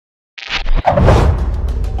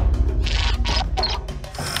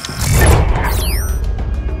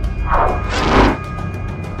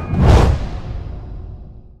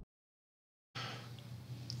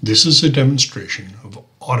This is a demonstration of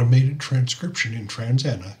automated transcription in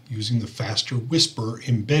Transana using the Faster Whisper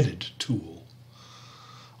Embedded tool.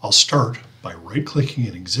 I'll start by right-clicking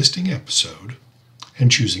an existing episode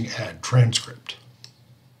and choosing Add Transcript.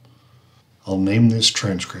 I'll name this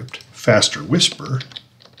transcript Faster Whisper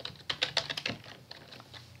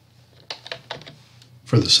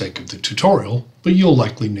for the sake of the tutorial, but you'll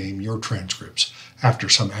likely name your transcripts after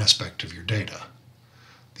some aspect of your data.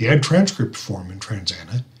 The Add Transcript form in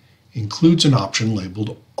Transana includes an option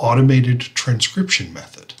labeled Automated Transcription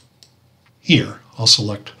Method. Here, I'll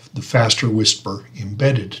select the Faster Whisper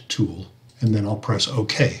Embedded tool, and then I'll press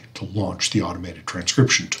OK to launch the Automated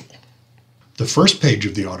Transcription tool. The first page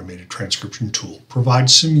of the Automated Transcription tool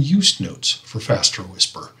provides some use notes for Faster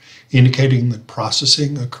Whisper, indicating that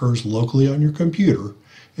processing occurs locally on your computer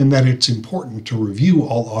and that it's important to review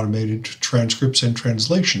all automated transcripts and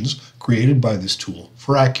translations created by this tool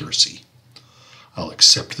for accuracy. I'll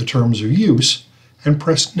accept the terms of use and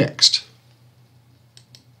press Next.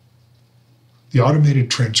 The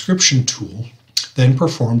Automated Transcription tool then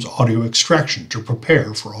performs audio extraction to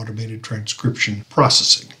prepare for automated transcription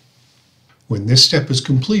processing. When this step is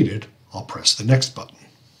completed, I'll press the Next button.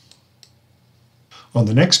 On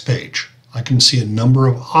the next page, I can see a number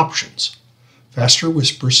of options. Faster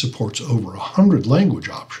Whisper supports over 100 language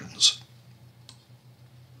options.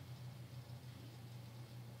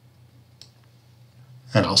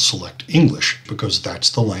 And I'll select English because that's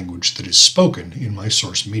the language that is spoken in my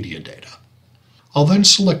source media data. I'll then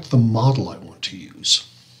select the model I want to use.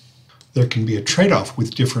 There can be a trade-off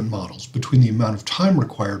with different models between the amount of time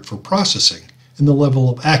required for processing and the level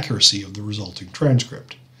of accuracy of the resulting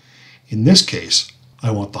transcript. In this case,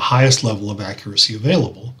 I want the highest level of accuracy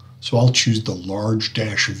available, so I'll choose the large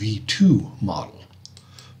 -V2 model.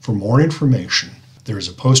 For more information, there is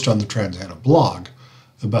a post on the Transana blog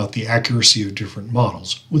about the accuracy of different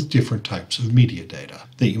models with different types of media data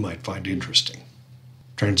that you might find interesting.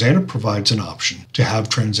 Transana provides an option to have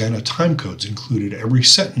Transana timecodes included every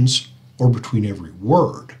sentence or between every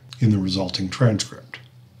word in the resulting transcript.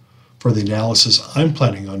 For the analysis I'm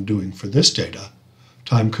planning on doing for this data,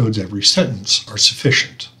 timecodes every sentence are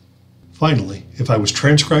sufficient. Finally, if I was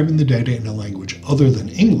transcribing the data in a language other than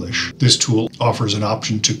English, this tool offers an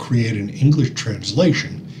option to create an English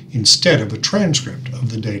translation instead of a transcript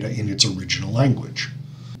of the data in its original language.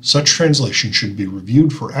 Such translation should be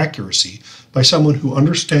reviewed for accuracy by someone who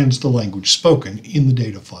understands the language spoken in the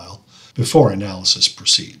data file before analysis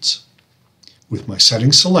proceeds. With my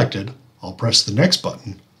settings selected, I'll press the Next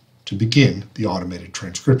button to begin the automated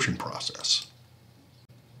transcription process.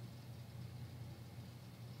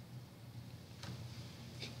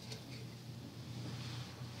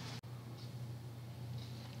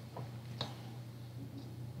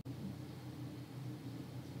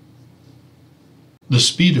 The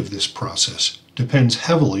speed of this process depends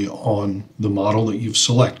heavily on the model that you've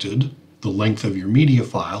selected, the length of your media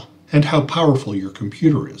file, and how powerful your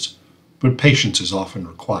computer is, but patience is often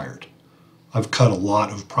required. I've cut a lot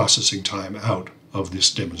of processing time out of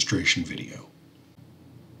this demonstration video.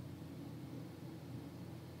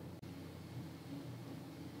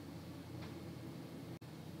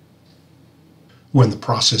 When the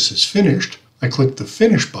process is finished, I click the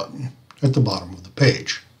Finish button at the bottom of the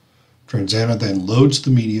page. Transana then loads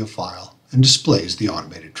the media file and displays the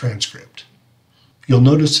automated transcript. You'll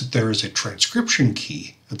notice that there is a transcription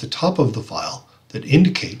key at the top of the file that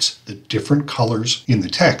indicates that different colors in the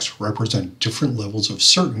text represent different levels of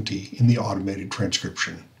certainty in the automated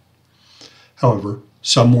transcription. However,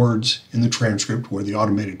 some words in the transcript where the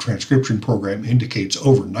automated transcription program indicates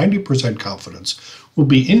over 90% confidence will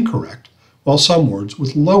be incorrect, while some words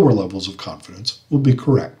with lower levels of confidence will be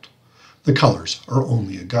correct. The colors are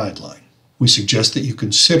only a guideline. We suggest that you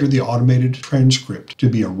consider the automated transcript to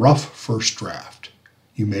be a rough first draft.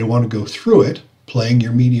 You may want to go through it, playing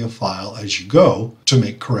your media file as you go to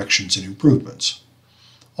make corrections and improvements.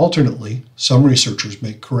 Alternately, some researchers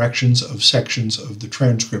make corrections of sections of the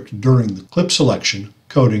transcript during the clip selection,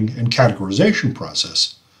 coding, and categorization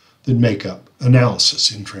process that make up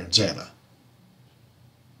analysis in Transana.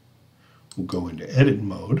 We'll go into edit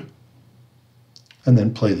mode and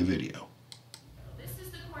then play the video.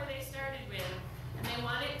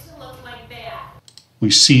 We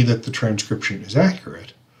see that the transcription is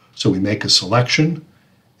accurate, so we make a selection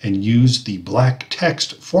and use the black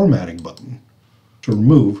text formatting button to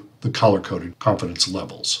remove the color-coded confidence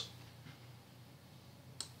levels.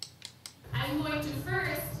 I'm going to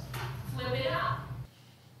first flip it up.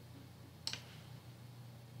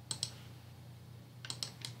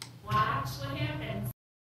 Watch what happens.